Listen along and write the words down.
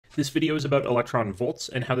This video is about electron volts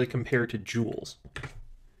and how they compare to joules.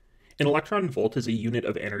 An electron volt is a unit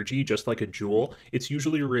of energy, just like a joule. It's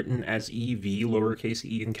usually written as EV, lowercase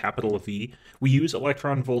e and capital V. We use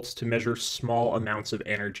electron volts to measure small amounts of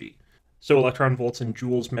energy. So electron volts and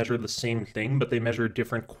joules measure the same thing, but they measure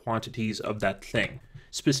different quantities of that thing.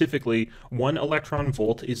 Specifically, 1 electron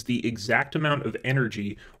volt is the exact amount of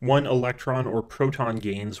energy 1 electron or proton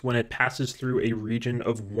gains when it passes through a region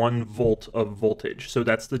of 1 volt of voltage. So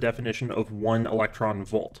that's the definition of 1 electron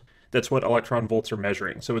volt. That's what electron volts are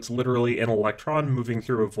measuring. So it's literally an electron moving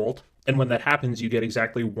through a volt, and when that happens, you get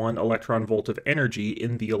exactly 1 electron volt of energy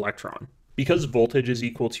in the electron. Because voltage is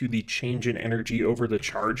equal to the change in energy over the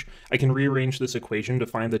charge, I can rearrange this equation to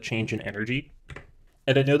find the change in energy.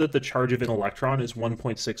 And I know that the charge of an electron is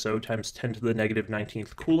 1.60 times 10 to the negative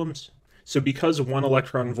 19th coulombs. So because 1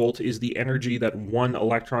 electron volt is the energy that 1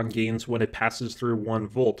 electron gains when it passes through 1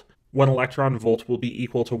 volt, 1 electron volt will be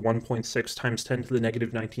equal to 1.6 times 10 to the negative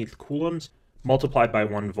 19th coulombs multiplied by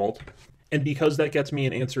 1 volt. And because that gets me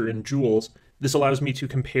an answer in joules, this allows me to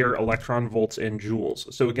compare electron volts and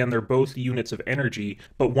joules. So again, they're both units of energy,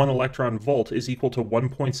 but 1 electron volt is equal to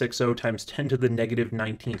 1.60 times 10 to the negative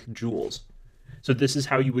 19th joules. So this is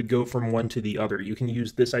how you would go from one to the other. You can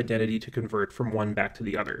use this identity to convert from one back to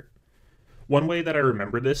the other. One way that I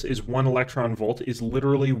remember this is 1 electron volt is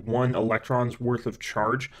literally 1 electron's worth of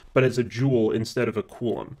charge, but as a joule instead of a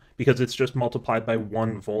coulomb, because it's just multiplied by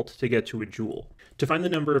 1 volt to get to a joule. To find the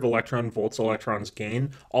number of electron volts electrons gain,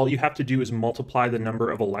 all you have to do is multiply the number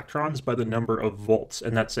of electrons by the number of volts,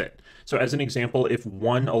 and that's it. So as an example, if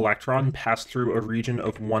 1 electron passed through a region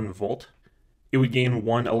of 1 volt, it would gain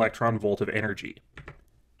 1 electron volt of energy.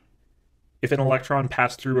 If an electron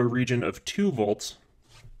passed through a region of 2 volts,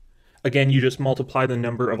 again, you just multiply the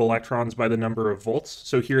number of electrons by the number of volts.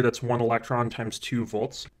 So here that's 1 electron times 2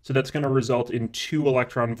 volts. So that's going to result in 2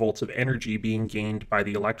 electron volts of energy being gained by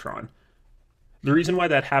the electron. The reason why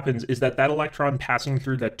that happens is that electron passing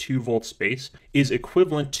through that 2 volt space is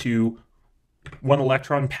equivalent to 1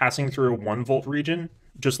 electron passing through a 1 volt region,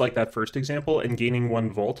 just like that first example, and gaining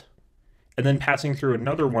 1 volt, and then passing through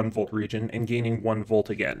another 1 volt region and gaining 1 volt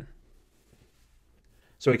again.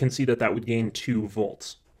 So I can see that that would gain 2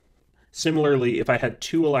 volts. Similarly, if I had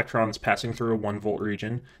 2 electrons passing through a 1 volt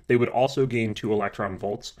region, they would also gain 2 electron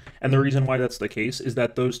volts. And the reason why that's the case is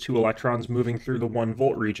that those 2 electrons moving through the 1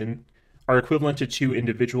 volt region are equivalent to 2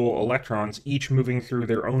 individual electrons, each moving through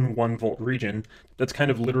their own 1 volt region. That's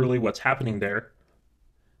kind of literally what's happening there.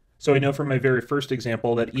 So I know from my very first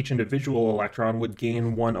example that each individual electron would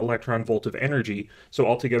gain 1 electron volt of energy, so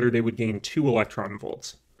altogether they would gain 2 electron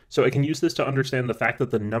volts. So I can use this to understand the fact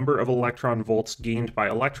that the number of electron volts gained by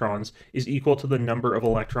electrons is equal to the number of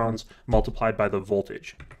electrons multiplied by the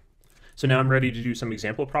voltage. So now I'm ready to do some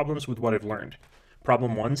example problems with what I've learned.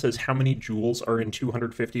 Problem 1 says how many joules are in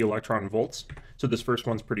 250 electron volts. So this first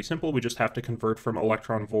one's pretty simple. We just have to convert from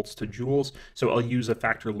electron volts to joules. So I'll use a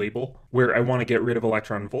factor label where I want to get rid of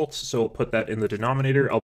electron volts. So I'll put that in the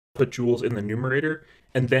denominator. I'll put joules in the numerator,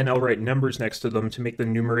 and then I'll write numbers next to them to make the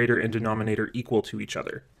numerator and denominator equal to each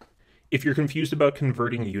other. If you're confused about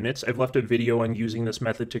converting units, I've left a video on using this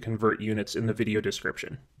method to convert units in the video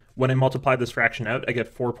description. When I multiply this fraction out, I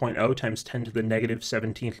get 4.0 times 10 to the negative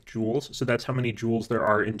 17th joules, so that's how many joules there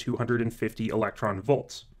are in 250 electron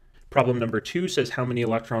volts. Problem number 2 says how many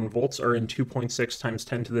electron volts are in 2.6 times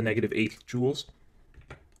 10 to the negative 8th joules.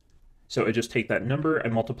 So I just take that number, I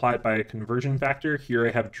multiply it by a conversion factor. Here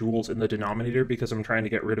I have joules in the denominator because I'm trying to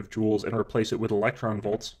get rid of joules and replace it with electron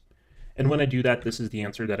volts. And when I do that, this is the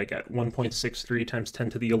answer that I get, 1.63 times 10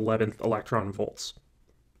 to the 11th electron volts.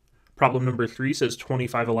 Problem number 3 says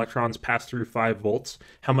 25 electrons pass through 5 volts.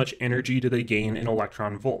 How much energy do they gain in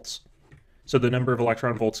electron volts? So the number of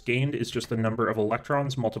electron volts gained is just the number of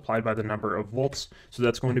electrons multiplied by the number of volts. So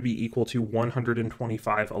that's going to be equal to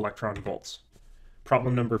 125 electron volts.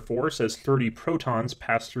 Problem number 4 says 30 protons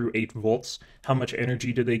pass through 8 volts. How much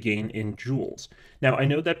energy do they gain in joules? Now, I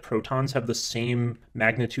know that protons have the same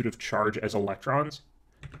magnitude of charge as electrons,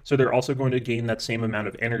 so they're also going to gain that same amount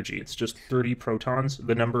of energy. It's just 30 protons,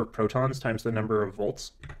 the number of protons times the number of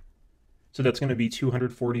volts. So that's going to be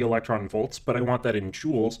 240 electron volts, but I want that in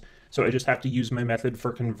joules, so I just have to use my method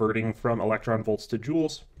for converting from electron volts to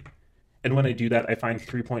joules. And when I do that, I find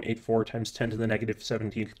 3.84 times 10 to the negative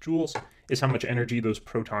 17th joules is how much energy those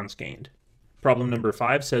protons gained. Problem number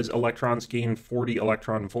 5 says electrons gain 40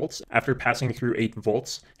 electron volts. After passing through 8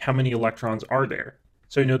 volts, how many electrons are there?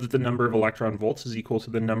 So I know that the number of electron volts is equal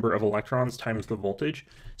to the number of electrons times the voltage.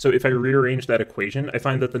 So if I rearrange that equation, I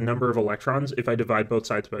find that the number of electrons, if I divide both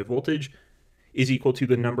sides by voltage, is equal to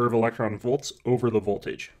the number of electron volts over the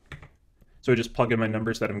voltage. So I just plug in my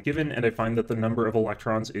numbers that I'm given, and I find that the number of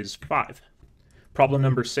electrons is 5. Problem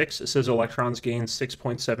number 6 says electrons gain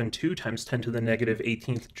 6.72 times 10 to the negative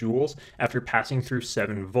 18th joules after passing through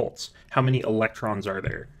 7 volts. How many electrons are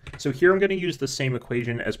there? So here I'm going to use the same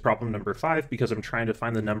equation as problem number 5 because I'm trying to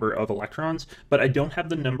find the number of electrons, but I don't have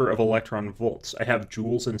the number of electron volts. I have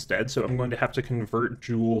joules instead, so I'm going to have to convert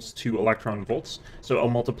joules to electron volts. So I'll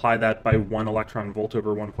multiply that by 1 electron volt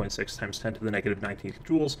over 1.6 times 10 to the negative 19th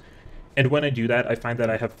joules. And when I do that, I find that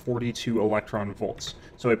I have 42 electron volts.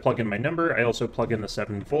 So I plug in my number, I also plug in the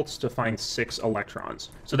 7 volts to find 6 electrons.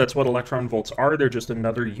 So that's what electron volts are. They're just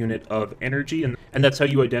another unit of energy, and that's how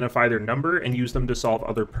you identify their number and use them to solve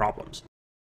other problems.